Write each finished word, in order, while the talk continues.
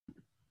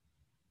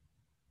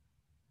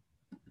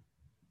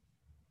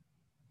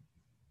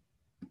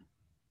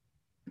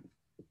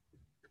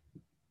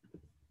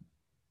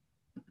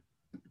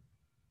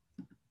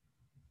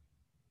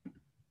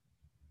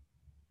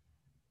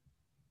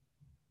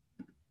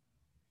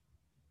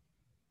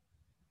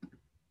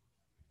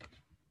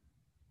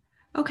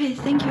Okay,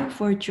 thank you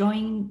for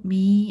joining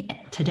me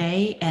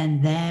today.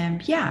 And then,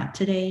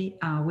 today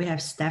we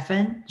have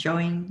Stefan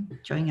join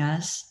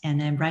us. And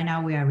then right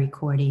now we are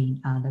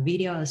recording the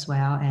video as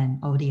well and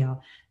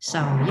audio. So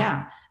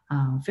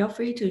feel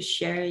free to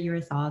share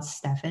your thoughts,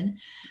 Stefan.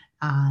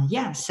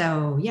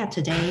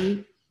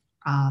 Today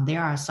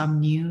there are some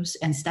news.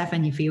 And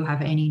Stefan, if you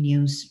have any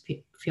news,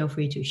 feel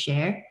free to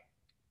share.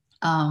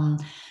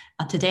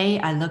 Today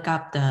I look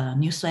up the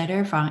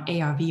newsletter from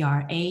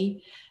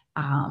ARVRA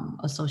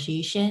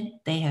association.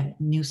 They have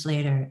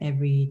newsletter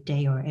every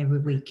day or every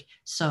week.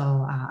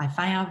 So I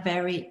find out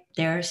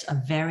there's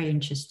a very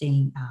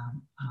interesting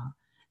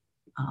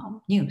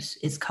news.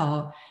 It's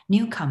called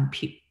new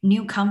company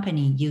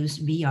use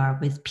VR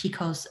with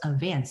Pico's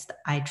advanced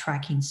eye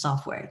tracking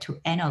software to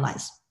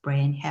analyze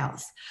brain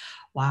health.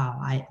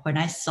 Wow, when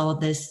I saw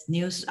this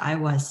news, I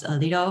was a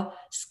little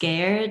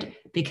scared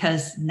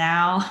because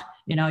now,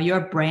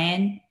 your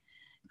brain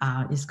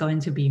is going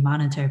to be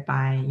monitored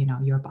by,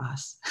 your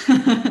boss,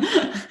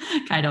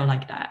 kind of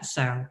like that.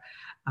 So,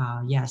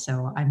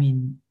 let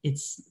me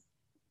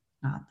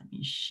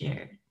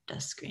share the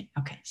screen.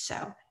 Okay,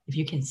 so if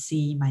you can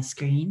see my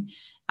screen,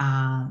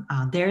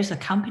 there's a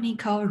company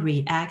called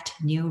React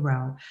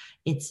Neuro.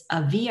 It's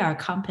a VR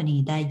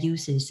company that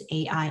uses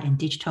AI and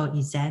digital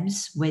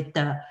exams with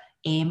the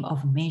aim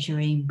of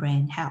measuring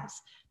brain health.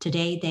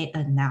 Today, it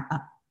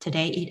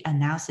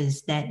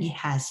announces that it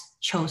has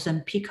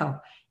chosen Pico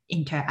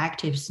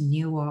Interactive's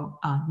Neon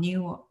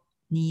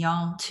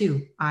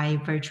 2 eye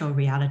virtual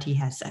reality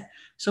headset.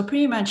 So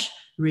pretty much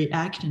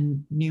React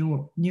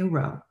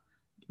Neuro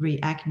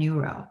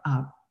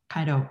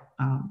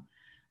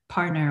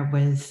partner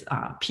with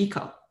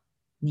Pico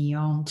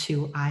Neon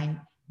 2 eye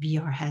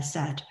VR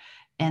headset,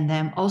 and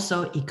then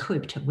also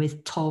equipped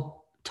with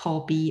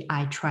Tobii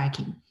eye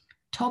tracking.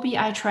 Tobii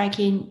eye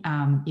tracking,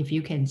 if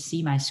you can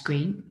see my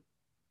screen,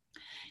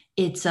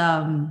 it's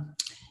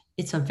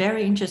a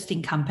very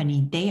interesting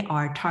company. They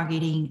are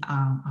targeting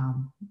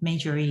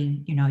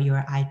measuring,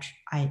 your eye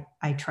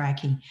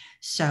tracking.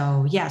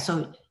 So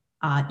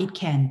it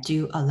can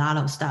do a lot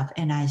of stuff.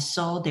 And I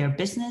saw their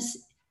business.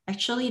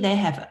 Actually, they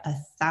have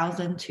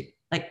 1,000 to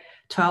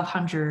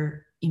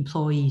 1,200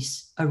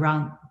 employees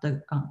around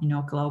the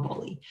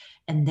globally,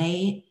 and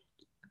they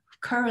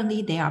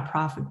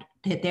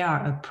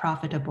are a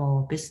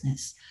profitable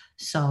business.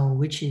 So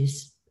which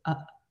is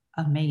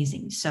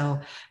amazing. So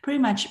pretty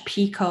much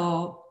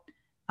Pico.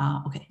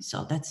 Okay,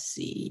 so let's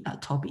see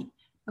Tobii.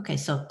 Okay,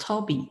 so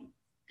Tobii.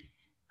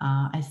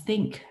 I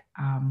think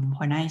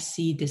when I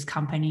see this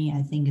company,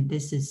 I think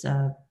this is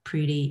a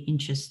pretty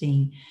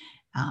interesting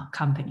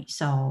company.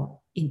 So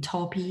in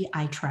Tobii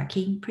eye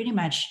tracking, pretty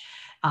much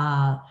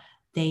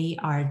they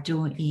are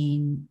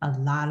doing a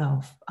lot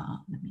of,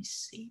 let me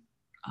see,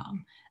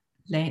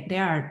 they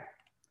are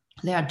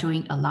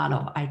doing a lot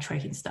of eye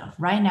tracking stuff.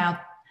 Right now,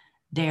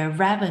 their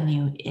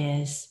revenue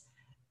is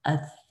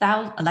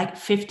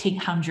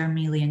 $1,500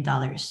 million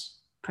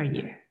per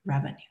year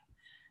revenue.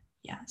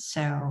 Yeah.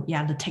 So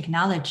the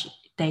technology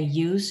they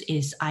use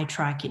is eye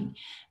tracking.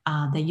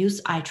 They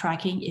use eye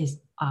tracking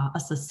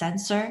as a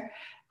sensor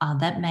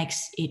that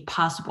makes it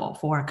possible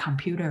for a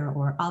computer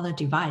or other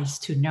device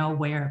to know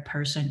where a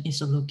person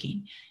is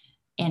looking.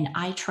 An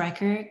eye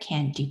tracker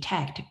can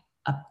detect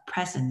a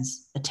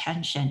presence,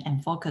 attention,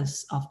 and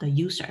focus of the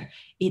user.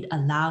 It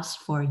allows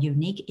for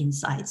unique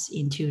insights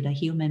into the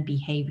human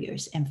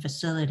behaviors and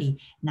facilitate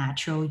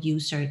natural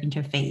user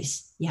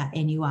interface,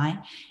 NUI,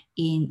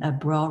 in a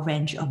broad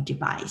range of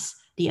device.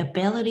 The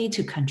ability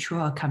to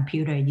control a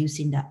computer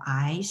using the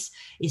eyes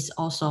is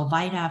also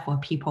vital for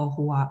people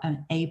who are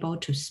unable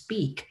to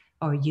speak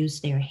or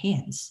use their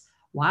hands.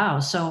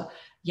 Wow. So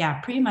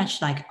pretty much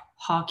like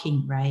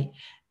Hawking, right?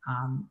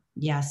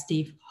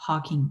 Steve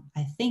Hawking,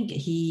 I think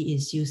he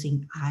is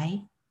using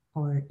eye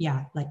or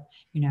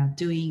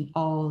doing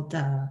all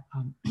the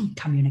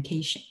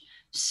communication.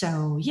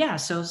 So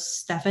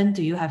Stefan,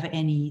 do you have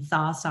any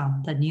thoughts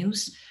on the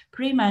news?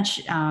 Pretty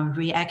much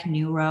React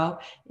Neuro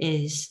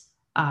is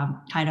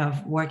kind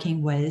of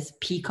working with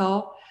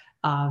Pico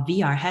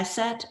VR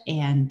headset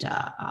and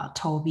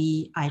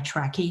Tobii eye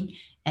tracking,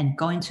 and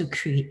going to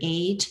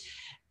create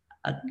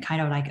a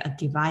kind of like a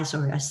device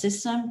or a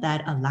system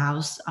that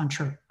allows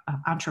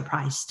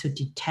enterprise to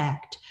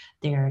detect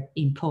their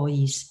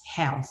employees'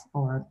 health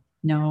or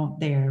know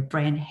their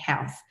brain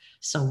health.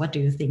 So what do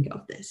you think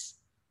of this?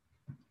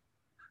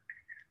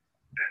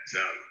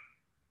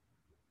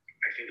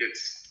 I think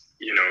it's,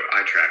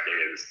 eye tracking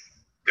is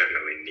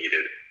definitely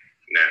needed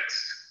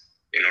next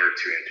in order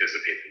to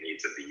anticipate the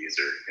needs of the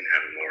user and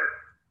have a more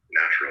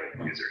natural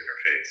user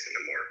interface and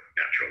a more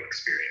natural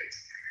experience.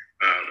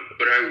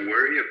 But I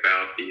worry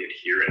about the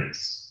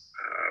adherence,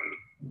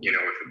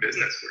 if a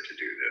business were to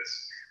do this.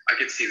 I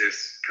could see this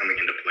coming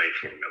into play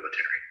for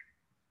military,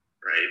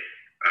 right?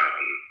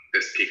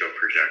 This Pico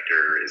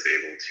projector is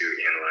able to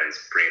analyze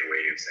brain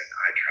waves and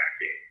eye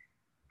tracking,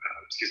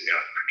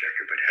 not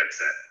projector, but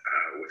headset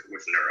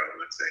with Neuro,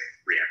 let's say,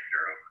 React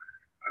Neuro,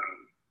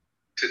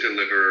 to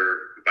deliver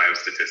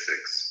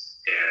biostatistics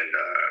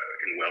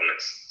and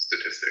wellness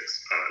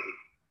statistics on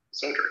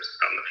soldiers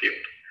out in the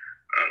field.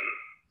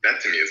 That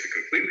to me is a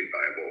completely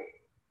viable,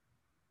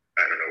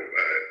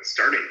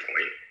 starting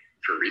point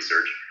for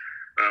research.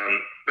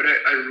 But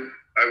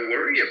I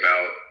worry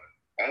about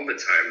all the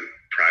time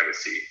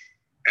privacy,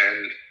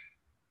 and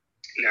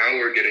now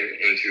we're getting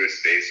into a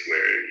space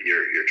where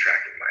you're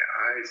tracking my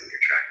eyes and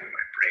you're tracking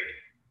my brain.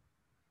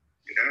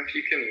 If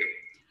you can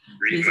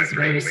read my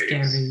brain waves,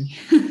 scary.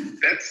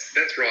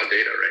 that's raw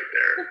data right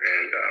there,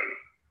 and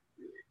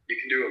you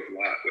can do a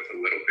lot with a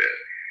little bit.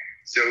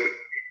 So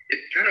it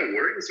kind of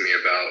worries me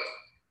about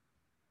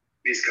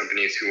these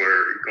companies who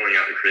are going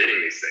out and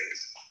creating these things.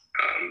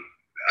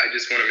 I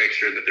just want to make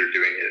sure that they're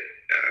doing it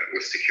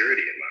with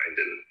security in mind,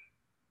 and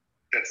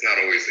that's not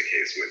always the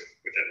case with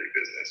every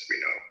business we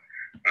know.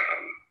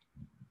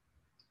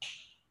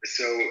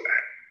 So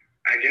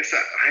I guess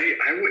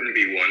I wouldn't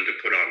be one to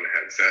put on the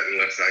headset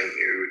unless I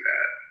knew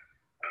that,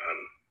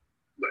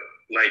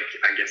 like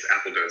I guess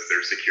Apple does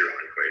their secure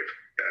enclave,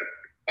 that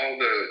all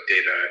the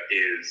data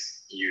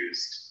is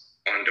used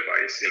on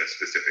device in a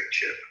specific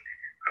chip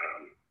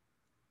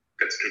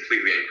that's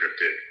completely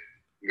encrypted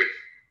with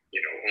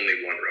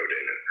only one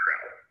rodent in a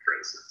crowd, for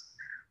instance.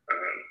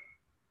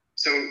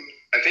 So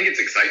I think it's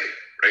exciting,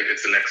 right?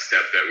 It's the next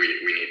step that we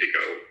need to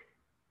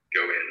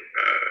go in.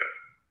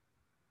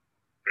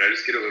 But I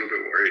just get a little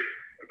bit worried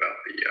about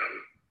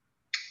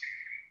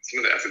some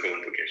of the ethical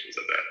implications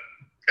of that.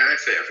 And I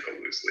say ethical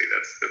loosely.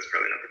 That's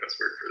probably not the best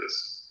word for this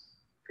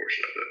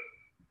portion of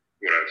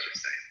what I was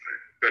just saying.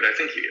 But I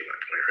think you get my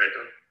point, right,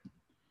 Don?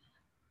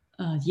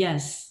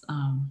 Yes.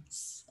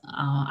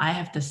 I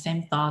have the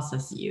same thoughts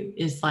as you.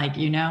 It's like,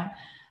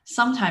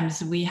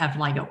 sometimes we have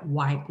like a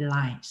white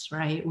lines,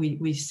 right?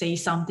 We say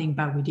something,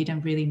 but we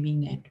didn't really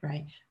mean it,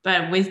 right?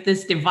 But with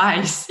this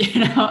device,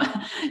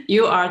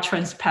 you are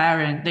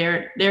transparent.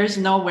 There's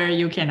nowhere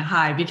you can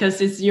hide because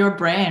it's your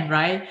brain,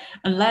 right?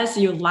 Unless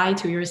you lie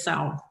to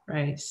yourself,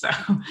 right? So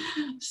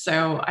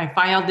I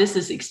find out this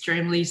is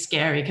extremely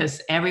scary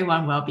because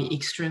everyone will be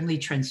extremely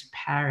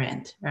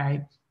transparent,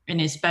 right? And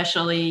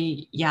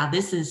especially,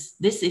 this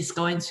is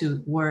going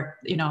to work,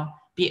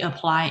 be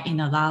applied in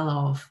a lot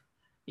of,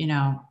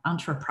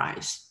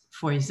 enterprise,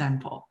 for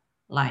example,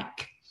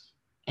 like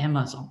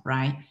Amazon,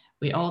 right?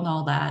 We all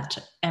know that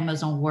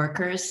Amazon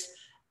workers,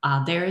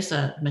 there's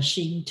a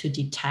machine to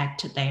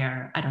detect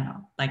their,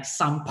 like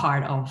some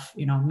part of,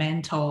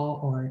 mental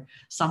or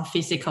some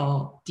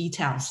physical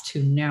details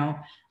to know,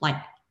 like,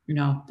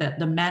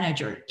 the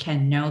manager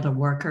can know the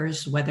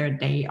workers, whether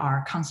they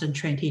are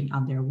concentrating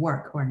on their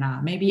work or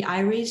not. Maybe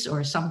iris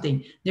or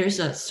something. There's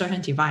a certain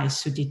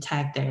device to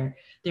detect their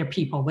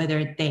people,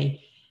 whether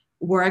they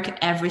work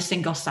every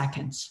single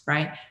seconds,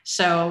 right?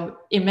 So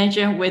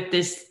imagine with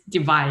this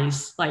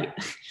device, like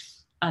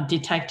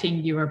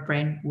detecting your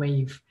brain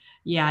wave.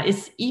 Yeah,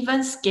 it's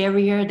even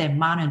scarier than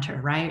monitor,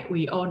 right?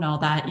 We all know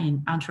that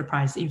in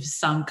enterprise, if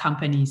some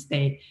companies,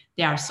 they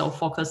are so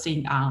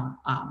focusing on,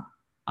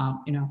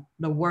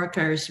 the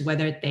workers,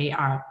 whether they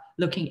are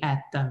looking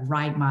at the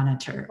right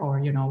monitor or,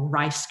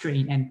 right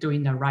screen and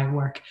doing the right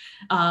work.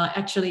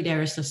 Actually,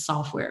 there is a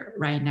software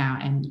right now,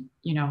 and,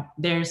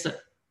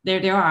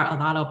 there are a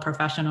lot of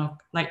professional,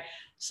 like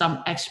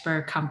some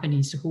expert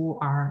companies who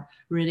are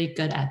really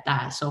good at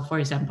that. So for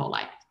example,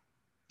 like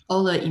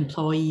all the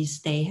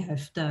employees, they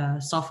have the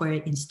software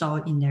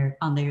installed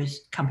on their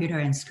computer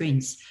and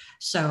screens.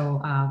 So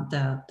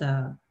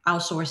the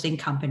outsourcing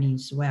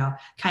companies will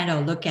kind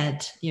of look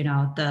at,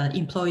 the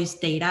employees'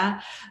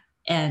 data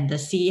and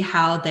see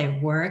how they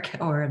work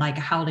or like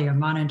how their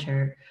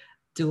monitor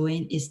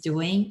is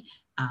doing.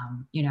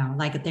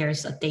 Like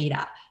there's a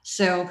data.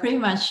 So pretty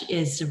much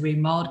is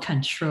remote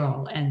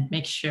control and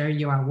make sure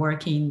you are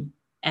working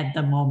at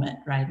the moment,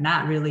 right?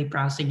 Not really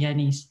browsing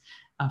any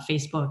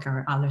Facebook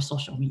or other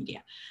social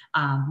media.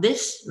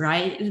 This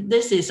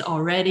is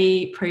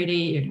already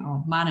pretty,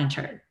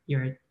 monitored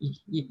your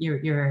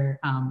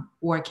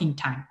working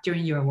time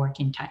during your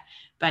working time.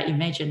 But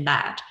imagine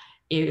that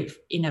if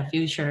in the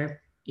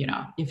future,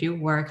 if you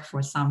work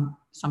for some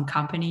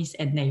companies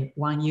and they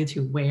want you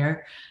to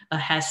wear a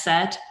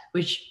headset,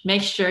 which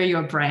makes sure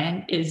your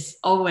brain is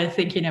always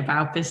thinking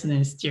about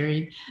business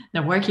during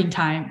the working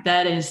time,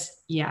 I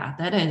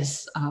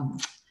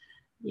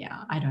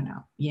don't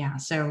know. Yeah.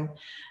 So,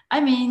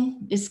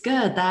 it's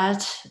good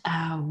that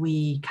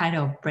we kind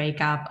of break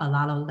up a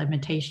lot of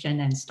limitation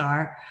and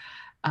start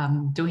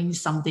doing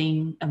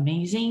something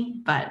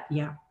amazing. But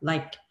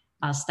like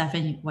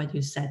Stephanie, what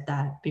you said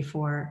that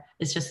before,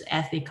 it's just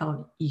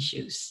ethical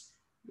issues.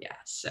 Yeah.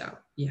 So,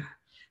 do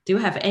you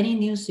have any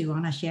news you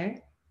want to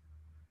share?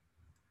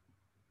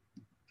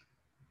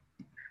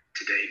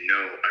 Today, no.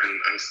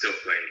 I'm still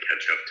playing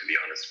catch up, to be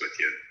honest with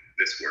you.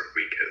 This work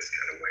week has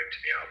kind of wiped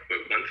me out.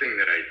 But one thing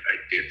that I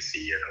did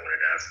see and I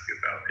wanted to ask you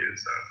about is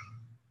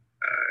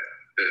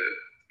the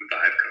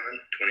ViveCon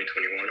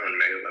 2021 on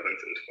May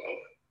 11th and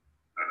 12th.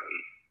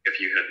 If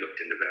you had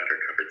looked into that or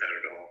covered that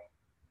at all,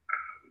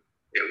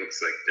 it looks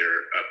like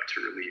they're up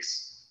to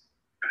release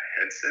a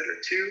headset or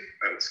two.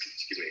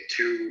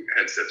 Two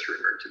headsets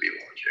rumored to be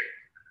launching.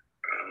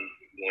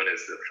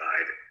 is the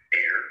Vive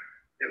Air,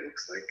 it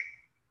looks like.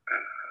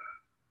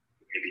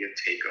 Maybe a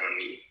take on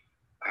the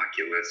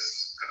Oculus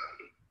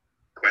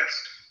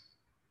Quest,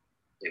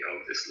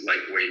 this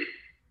lightweight,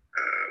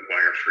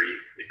 wire-free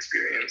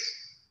experience.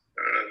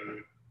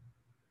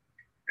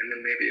 And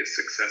then maybe a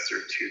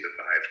successor to the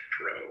Vive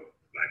Pro 2,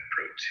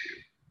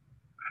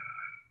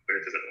 but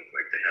it doesn't look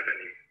like they have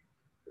any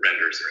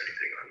renders or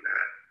anything on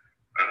that.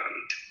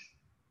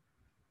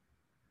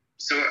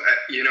 So,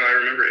 I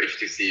remember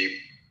HTC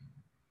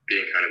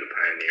being kind of the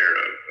pioneer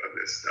of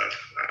this stuff.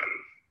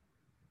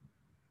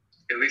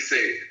 At least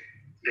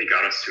they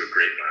got us to a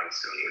great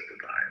milestone with the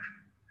Vive.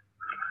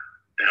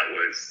 That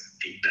was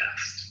the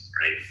best,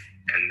 right?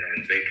 And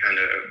then they kind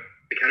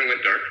of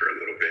went dark for a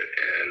little bit,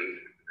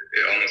 and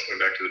it almost went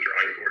back to the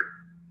drawing board.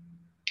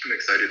 I'm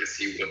excited to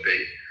see what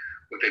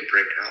they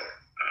break out.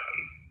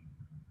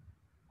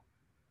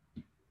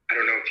 I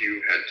don't know if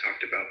you had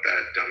talked about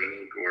that,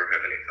 Dominique, or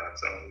have any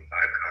thoughts on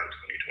ViveCon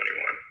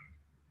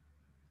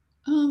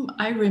 2021.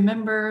 I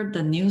remember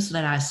the news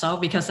that I saw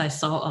because I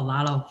saw a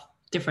lot of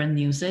different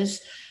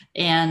newses,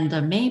 and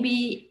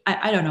maybe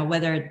I don't know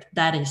whether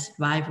that is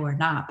Vive or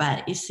not,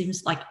 but it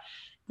seems like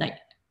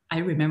I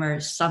remember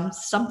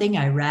something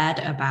I read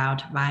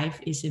about Vive.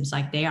 It seems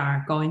like they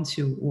are going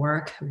to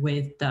work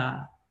with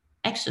the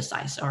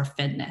exercise or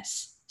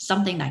fitness,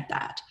 something like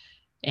that.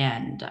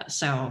 And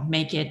so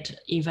make it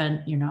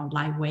even,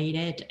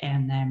 lightweighted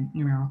and then,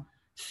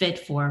 fit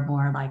for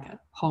more like a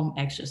home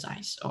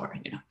exercise or,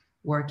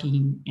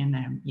 working in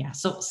them. Yeah.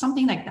 So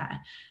something like that.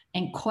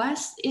 And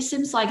Quest, it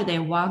seems like they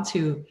want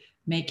to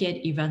make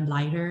it even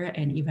lighter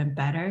and even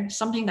better,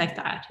 something like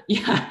that.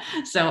 Yeah.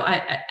 So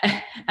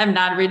I'm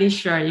not really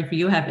sure if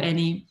you have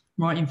any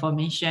more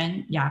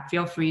information. Yeah,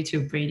 feel free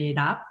to bring it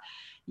up.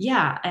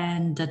 Yeah.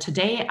 And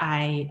today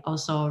I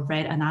also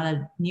read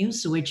another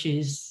news, which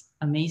is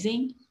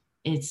amazing.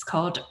 It's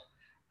called,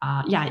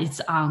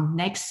 it's on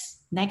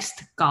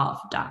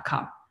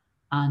nextgolf.com.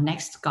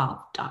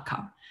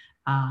 Nextgolf.com.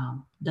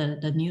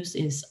 The news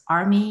is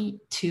Army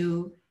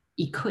 2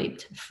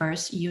 equipped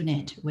first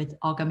unit with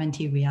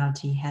augmented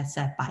reality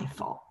headset by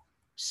fall.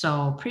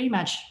 So pretty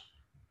much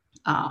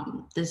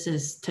this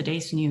is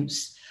today's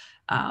news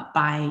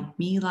by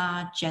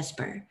Mila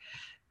Jesper.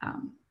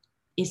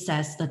 It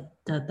says that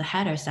the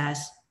header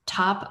says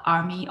top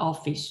Army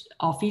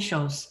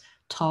officials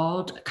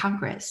told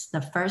Congress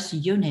the first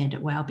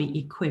unit will be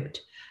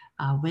equipped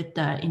with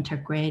the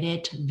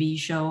integrated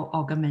visual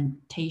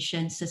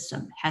augmentation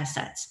system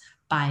headsets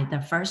by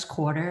the first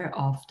quarter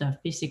of the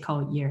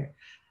fiscal year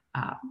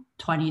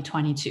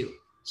 2022.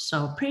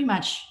 So pretty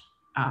much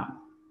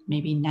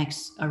maybe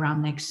next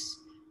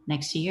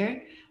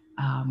year,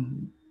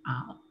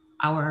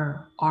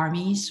 our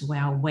armies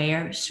will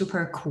wear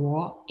super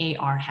cool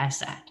AR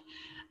headset.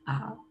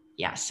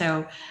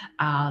 So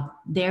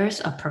there's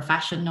a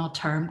professional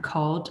term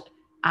called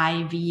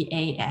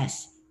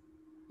IVAS,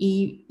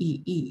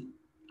 EEE.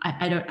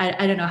 I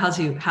don't know how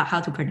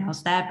to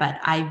pronounce that,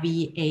 but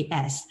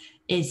IVAS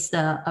is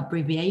the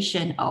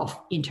abbreviation of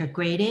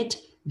Integrated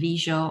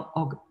Visual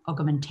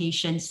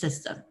Augmentation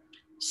System.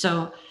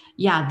 So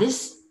yeah,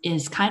 this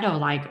is kind of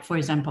like, for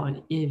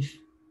example, if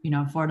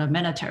for the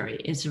military,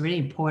 it's really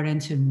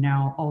important to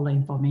know all the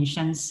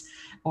informations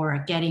or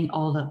getting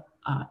all the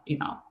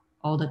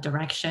all the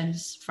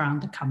directions from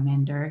the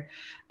commander,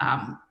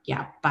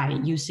 by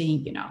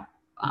using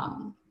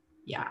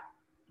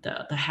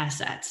the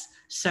headsets.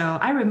 So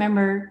I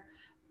remember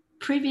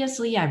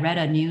previously I read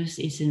a news.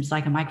 It seems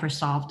like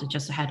Microsoft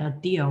just had a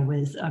deal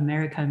with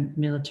American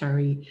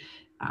military.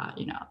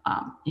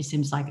 It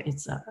seems like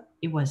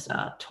it was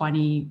a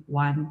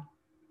 $21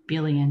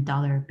 billion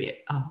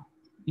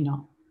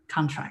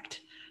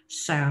contract.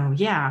 So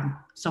yeah,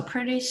 so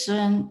pretty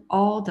soon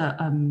all the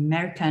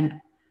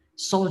American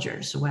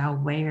soldiers will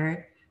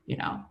wear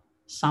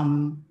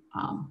some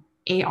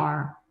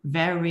AR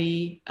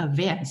very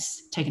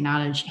advanced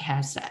technology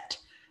headset.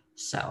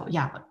 So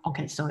yeah,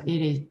 okay, so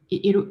it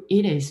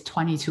is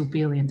 $22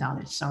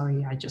 billion.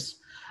 Sorry, I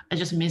just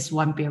missed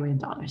 $1 billion.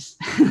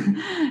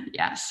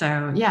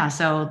 So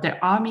the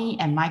Army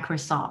and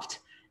Microsoft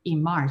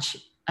in March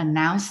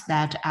announced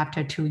that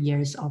after 2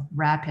 years of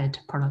rapid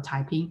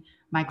prototyping,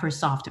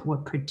 Microsoft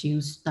would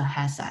produce the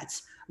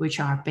headsets, which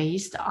are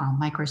based on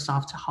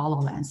Microsoft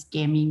HoloLens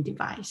gaming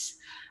device,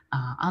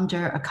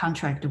 under a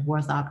contract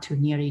worth up to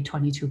nearly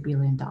 $22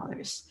 billion.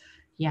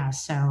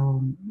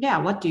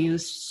 What do you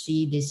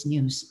see this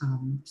news,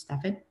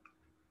 Stefan?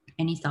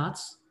 Any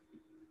thoughts?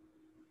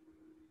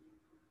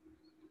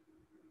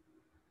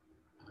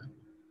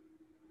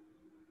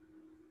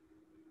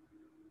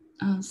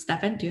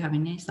 Stefan, do you have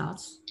any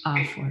thoughts?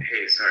 Hey,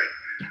 sorry.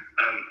 Yeah.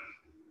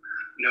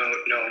 No,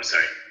 I'm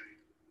sorry.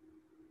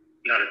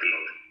 Not at the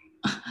moment.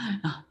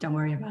 Oh, don't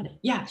worry about it.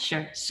 Yeah,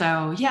 sure.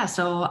 So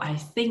I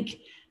think,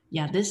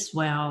 this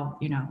will,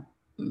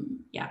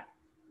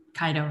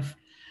 kind of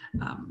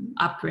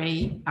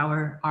upgrade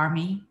our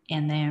army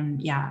and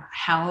then,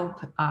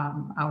 help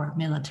our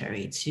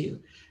military to,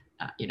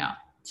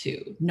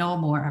 to know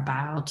more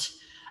about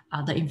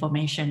the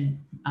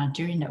information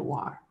during the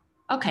war.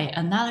 Okay,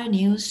 another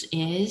news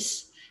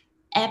is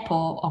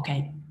Apple.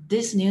 Okay,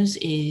 this news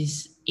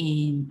is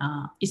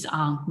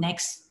on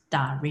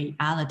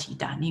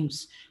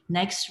next.reality.news.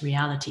 Next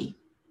reality.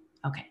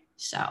 Okay,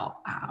 so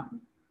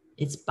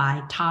it's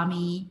by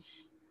Tommy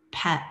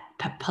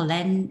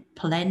Palendino.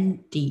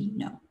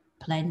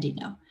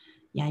 Palendino.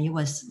 Yeah, it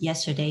was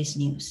yesterday's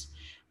news.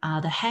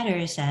 The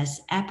header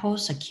says Apple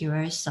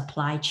secures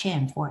supply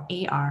chain for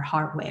AR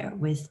hardware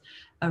with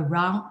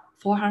around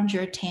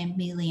 410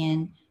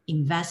 million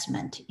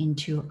investment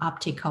into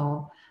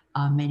optical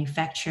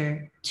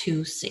manufacturer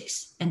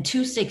 26. And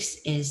 26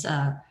 is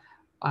a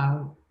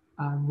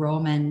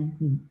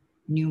Roman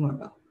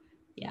numeral.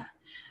 Yeah.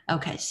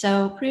 Okay.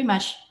 So pretty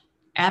much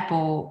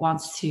Apple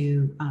wants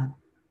to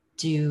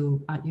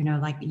do,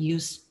 like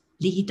use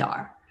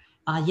LIDAR.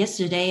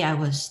 Yesterday, I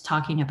was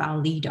talking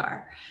about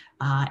LIDAR,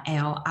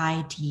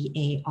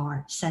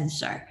 LIDAR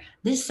sensor.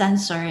 This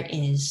sensor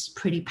is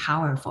pretty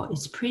powerful.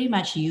 It's pretty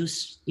much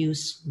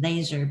use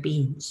laser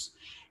beams.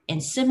 And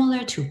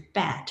similar to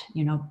bat,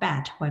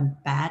 when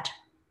bat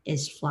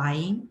is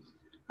flying,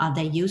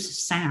 they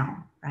use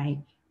sound, right?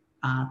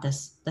 The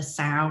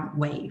sound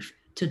wave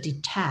to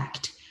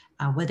detect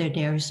whether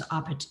there's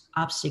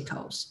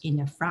obstacles in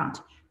the front.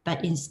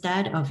 But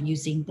instead of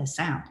using the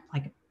sound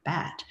like a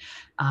bat,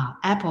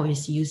 Apple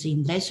is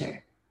using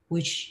laser,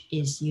 which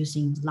is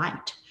using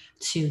light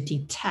to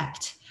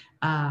detect,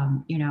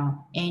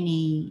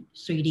 any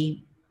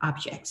 3D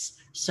objects.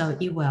 So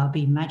it will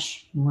be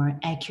much more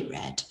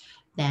accurate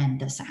than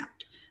the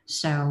sound.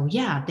 So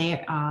yeah,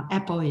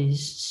 Apple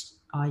is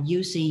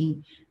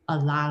using a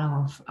lot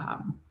of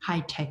high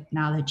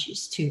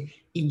technologies to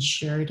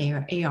ensure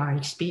their AR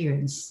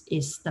experience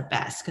is the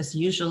best. Because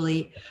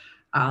usually,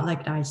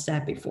 like I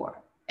said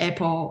before,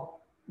 Apple,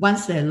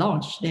 once they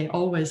launch, they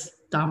always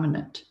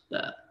dominate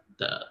the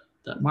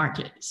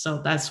market.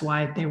 So that's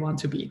why they want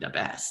to be the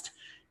best.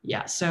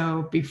 Yeah.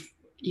 So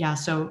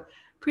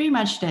pretty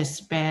much they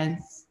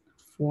spend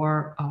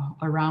for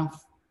around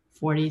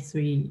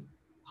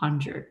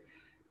 4,300.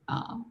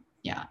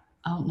 Yeah.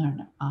 Oh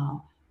no.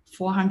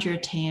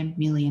 $410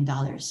 million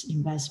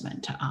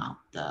investment on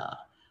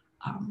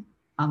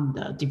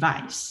the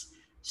device.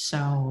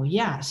 So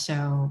yeah,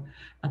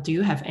 do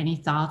you have any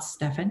thoughts,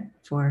 Stefan,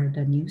 for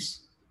the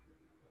news?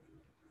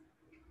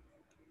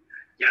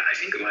 Yeah, I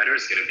think LiDAR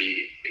is going to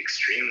be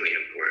extremely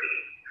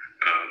important,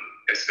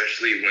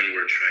 especially when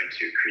we're trying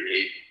to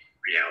create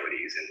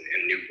realities and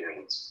new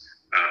worlds.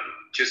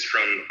 Just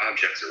from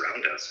objects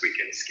around us, we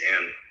can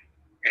scan.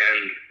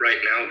 And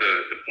right now,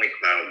 the point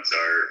clouds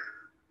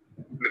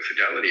the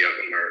fidelity of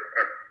them are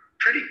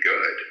pretty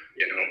good,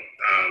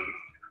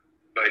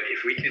 but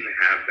if we can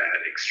have that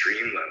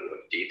extreme level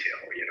of detail,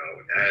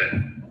 that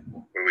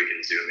where we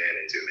can zoom in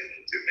and zoom in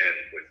and zoom in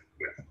with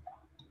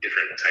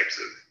different types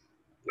of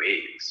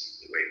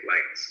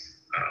wavelengths,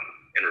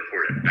 and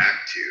report it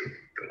back to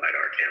the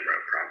LiDAR camera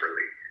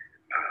properly,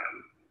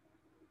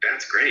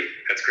 that's great.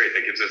 That's great.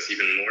 That gives us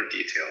even more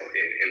detail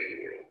in the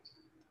world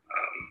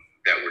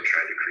that we're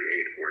trying to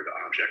create, or the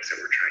objects that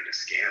we're trying to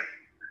scan.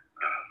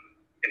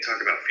 And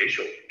talk about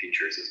facial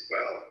features as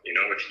well.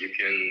 If you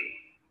can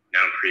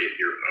now create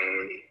your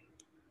own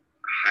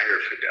higher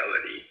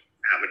fidelity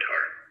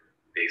avatar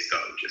based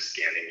on just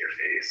scanning your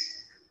face,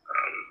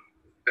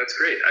 that's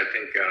great. I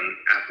think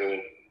Apple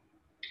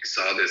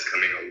saw this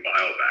coming a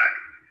while back,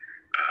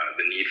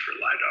 the need for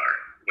LiDAR,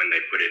 when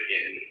they put it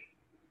in,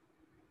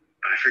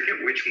 I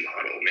forget which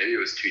model, maybe it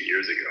was 2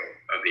 years ago,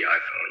 of the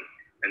iPhone,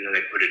 and then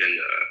they put it in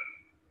the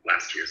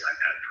last year's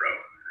iPad Pro.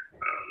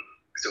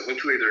 So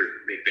hopefully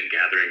they've been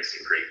gathering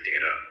some great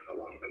data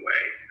along the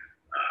way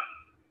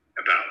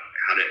about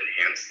how to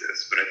enhance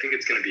this. But I think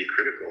it's going to be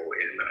critical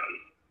in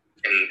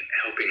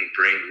helping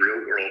bring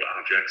real world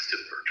objects to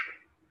the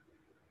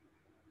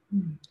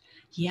virtual.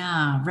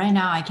 Yeah, right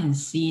now I can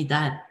see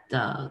that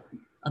the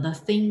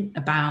thing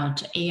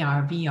about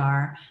AR,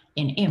 VR,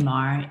 and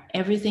MR,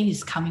 everything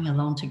is coming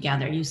along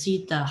together. You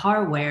see the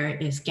hardware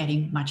is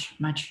getting much,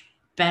 much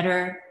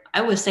better,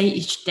 I would say,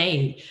 each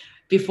day.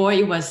 Before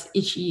it was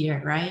each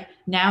year, right?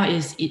 Now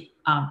is it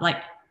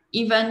like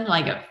even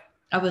like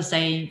I would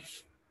say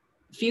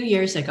a few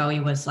years ago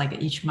it was like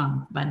each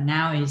month, but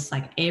now it's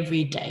like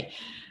every day.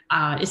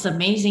 It's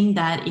amazing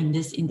that in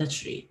this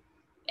industry,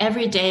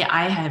 every day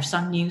I have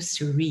some news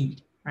to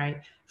read,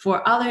 right?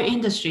 For other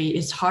industry,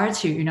 it's hard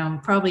to,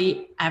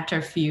 probably after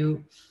a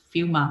few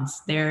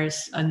months,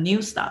 there's a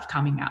new stuff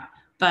coming up.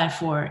 But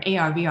for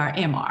AR, VR,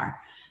 MR,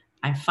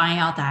 I find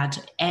out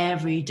that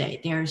every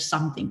day there's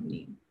something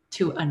new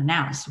to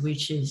announce,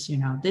 which is,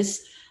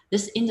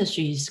 this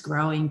industry is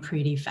growing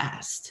pretty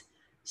fast.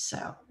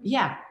 So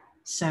yeah.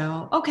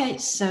 So, okay.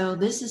 So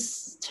this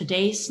is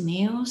today's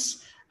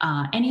news.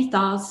 Any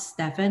thoughts,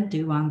 Stefan? Do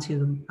you want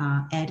to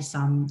add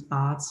some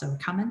thoughts or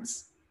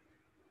comments?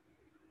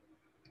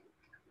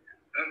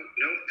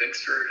 No,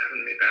 thanks for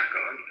having me back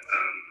on.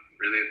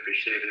 Really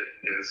appreciate it.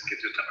 It was good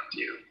to talk to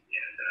you,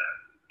 and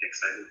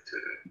excited to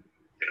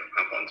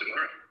hop on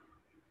tomorrow.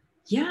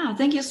 Yeah,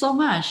 thank you so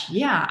much.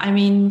 Yeah, I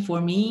mean,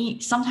 for me,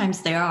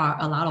 sometimes there are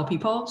a lot of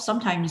people.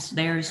 Sometimes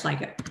there's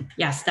like,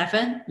 yeah,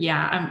 Stefan.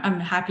 Yeah, I'm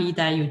happy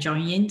that you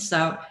join in.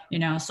 So,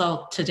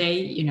 so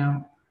today,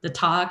 the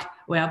talk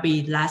will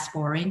be less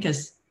boring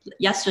because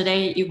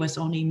yesterday it was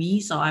only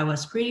me. So I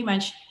was pretty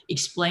much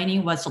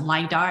explaining what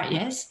LiDAR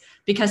is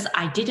because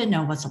I didn't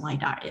know what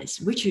LiDAR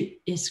is, which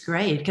is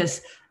great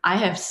because I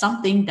have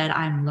something that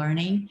I'm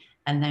learning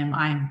and then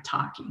I'm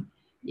talking.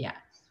 Yeah.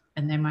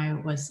 And then I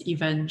was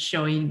even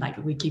showing like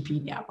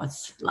Wikipedia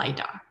what's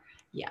LiDAR.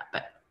 Yeah,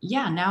 but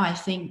yeah, now I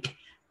think,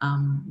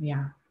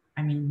 yeah,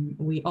 I mean,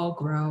 we all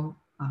grow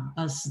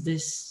as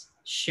this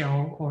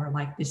show or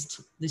like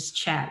this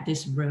chat,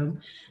 this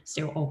room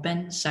still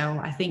open. So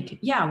I think,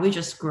 yeah, we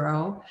just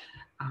grow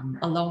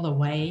along the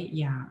way.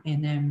 Yeah.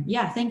 And then,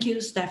 yeah, thank you,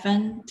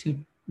 Stefan, to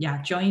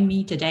yeah, join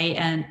me today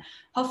and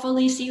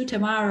hopefully see you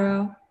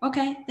tomorrow.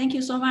 Okay. Thank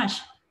you so much.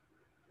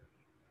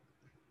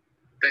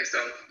 Thanks,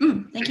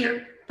 Tom. Thank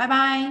you.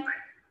 Bye-bye.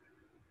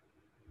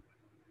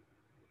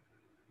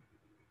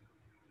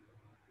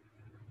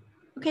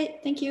 Okay,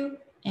 thank you.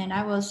 And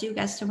I will see you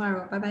guys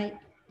tomorrow. Bye bye.